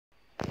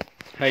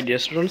Hi dear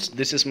students,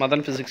 this is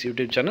Madhan Physics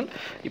YouTube channel.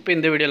 இப்போ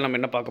இந்த வீடியோல நம்ம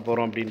என்ன பார்க்க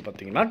போறோம் அப்படினு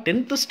பாத்தீங்கன்னா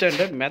 10th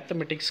standard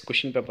mathematics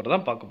question paper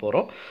தான் பார்க்க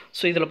போறோம்.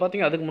 சோ இதல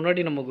பாத்தீங்க அதுக்கு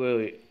முன்னாடி நமக்கு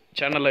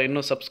சேனலை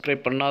இன்னும்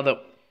subscribe பண்ணாத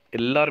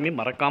எல்லாரும்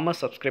மறக்காம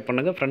subscribe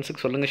பண்ணுங்க,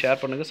 ஃப்ரெண்ட்ஸ்க்கு சொல்லுங்க,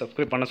 ஷேர் பண்ணுங்க,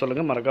 subscribe பண்ண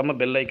சொல்லுங்க, மறக்காம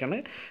bell icon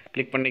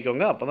click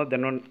பண்ணிக்கோங்க. அப்பதான்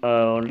then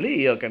only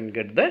you can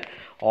get the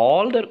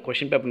all the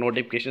question paper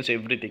notifications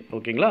everything.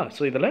 ஓகேங்களா?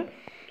 சோ இதல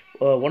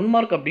 1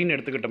 mark அப்படினு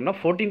எடுத்துக்கிட்டோம்னா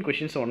 14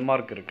 questions 1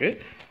 mark இருக்கு.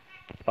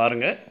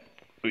 பாருங்க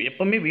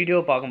எப்பவுமே வீடியோ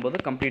பாக்கும்போது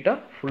கம்ப்ளீட்டா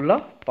ஃபுல்லா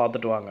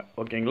பார்த்துட்டு வாங்க.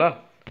 ஓகேங்களா?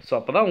 சோ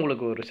அப்பதான்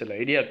உங்களுக்கு ஒரு சில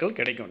ஐடியாக்கள்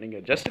கிடைக்கும். நீங்க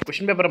just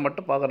question paper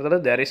மட்டும் பார்க்கறதுல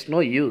there is no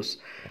use.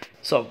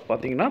 So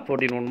பாத்தீங்கன்னா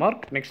 14 1 mark.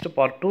 next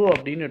part 2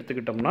 அப்படினு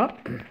எடுத்துக்கிட்டோம்னா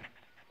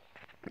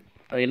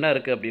என்ன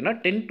இருக்கு அப்படினா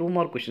 10 2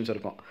 mark questions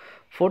இருக்கும்.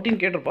 14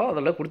 கேட்டிருப்பா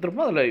அதெல்லாம்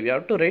கொடுத்திருப்பா அதல you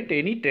have to write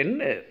any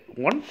 10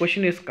 one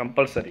question is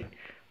compulsory.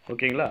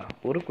 ஓகேங்களா?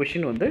 ஒரு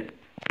question வந்து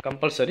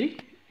compulsory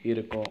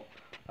இருக்கும்.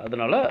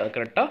 அதனால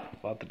கரெக்ட்டா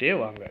பார்த்துட்டே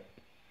வாங்க.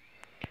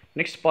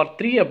 Next part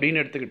 3 அப்படினு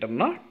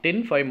எடுத்துக்கிட்டோம்னா 10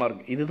 5 mark.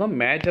 இதுதான்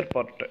மேஜர்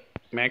பார்ட்.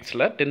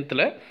 மேக்ஸ்ல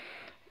 10thல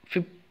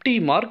 50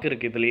 mark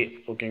இருக்கு இதுலயே.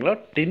 ஓகேங்களா?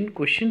 10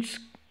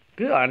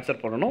 क्वेश्चंसக்கு ஆன்சர்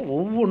பண்ணனும்.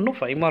 ஒவ்வொண்ணும்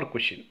 5 mark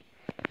question.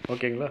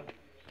 ஓகேங்களா?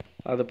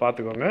 அத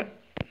பாத்துக்கோங்க.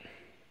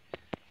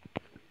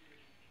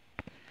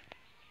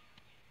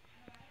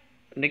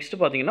 நெக்ஸ்ட்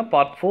பாத்தீங்கன்னா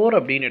part 4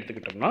 அப்படினு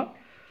எடுத்துக்கிட்டோம்னா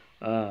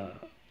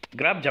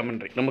கிராஃப்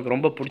ஜியோமெட்ரி. நமக்கு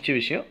ரொம்ப பிடிச்ச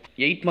விஷயம்.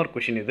 8 mark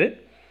question இது.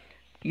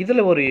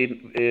 இதுல ஒரு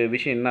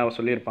விஷயம் என்ன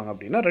சொல்லிருப்பாங்க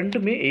அப்படினா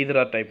ரெண்டுமே either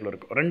or டைப்ல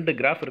இருக்கும். ரெண்டு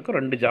கிராஃப் இருக்கும்,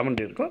 ரெண்டு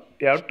ஜியோமெட்ரி இருக்கும்.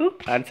 you have to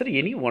answer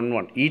any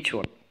one each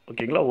one.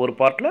 ஓகேங்களா? ஒரு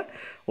பார்ட்ல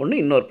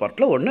ஒன்னு இன்னொரு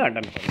பார்ட்ல ஒன்னு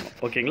அட்டெண்ட் பண்ணனும்.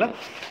 ஓகேங்களா?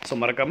 சோ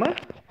மறக்காம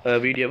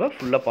வீடியோவை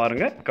ஃபுல்லா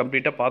பாருங்க.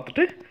 கம்ப்ளீட்டா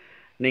பார்த்துட்டு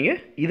நீங்க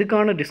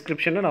இதுக்கான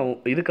டிஸ்கிரிப்ஷன்ல நான்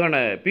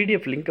இதுக்கான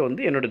PDF லிங்க்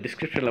வந்து என்னோட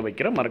டிஸ்கிரிப்ஷன்ல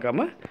வைக்கிறேன்.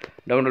 மறக்காம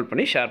டவுன்லோட்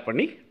பண்ணி ஷேர்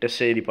பண்ணி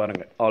டெஸ்ட் எழுதி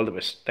பாருங்க. All the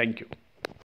best. Thank you.